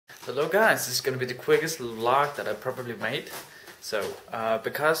Hello guys, this is gonna be the quickest vlog that I probably made. So,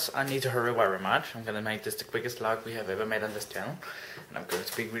 because I need to hurry very much, I'm gonna make this the quickest vlog we have ever made on this channel. And I'm gonna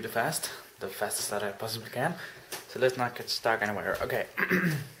speak really fast, the fastest that I possibly can. So let's not get stuck anywhere. Okay.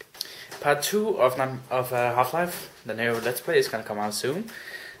 Part 2 of Half-Life, the new Let's Play, is gonna come out soon.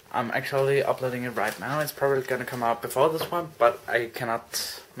 I'm actually uploading it right now. It's probably gonna come out before this one, but I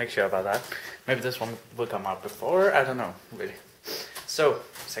cannot make sure about that. Maybe this one will come out before, I don't know, really. So,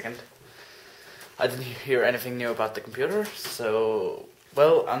 second, I didn't hear anything new about the computer, so,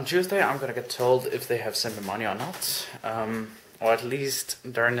 well, on Tuesday I'm gonna get told if they have sent me money or not, or at least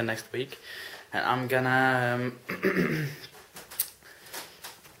during the next week, and I'm gonna,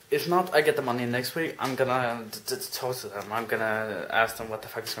 if not I get the money next week, I'm gonna talk to them. I'm gonna ask them what the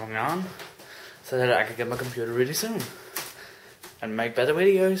fuck is going on, so that I can get my computer really soon, and make better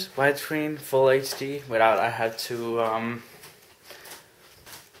videos, widescreen, full HD, without I had to,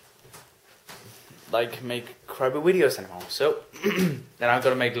 like make crappy videos anymore. So then I'm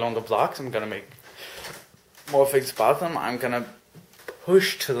gonna make longer vlogs. I'm gonna make more things about them. I'm gonna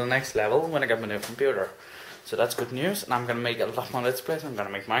push to the next level when I get my new computer. So that's good news. And I'm gonna make a lot more Let's Plays. I'm gonna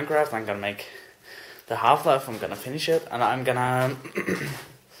make Minecraft. I'm gonna make the Half-Life. I'm gonna finish it, and I'm gonna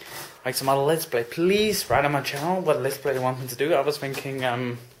make some other Let's Play. Please write on my channel what Let's Play you want me to do. I was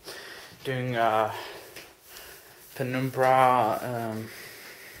thinking doing Penumbra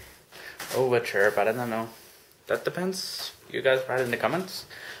Overture, but I don't know. That depends. You guys write in the comments.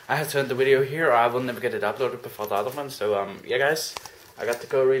 I have to end the video here, or I will never get it uploaded before the other one. So yeah guys, I got to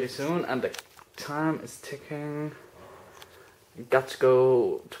go really soon, and the time is ticking. Got to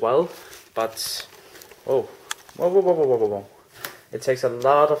go 12, but whoa. It takes a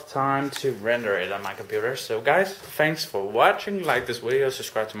lot of time to render it on my computer. So guys, thanks for watching. Like this video,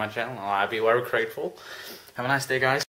 subscribe to my channel, and I'll be very grateful. Have a nice day guys.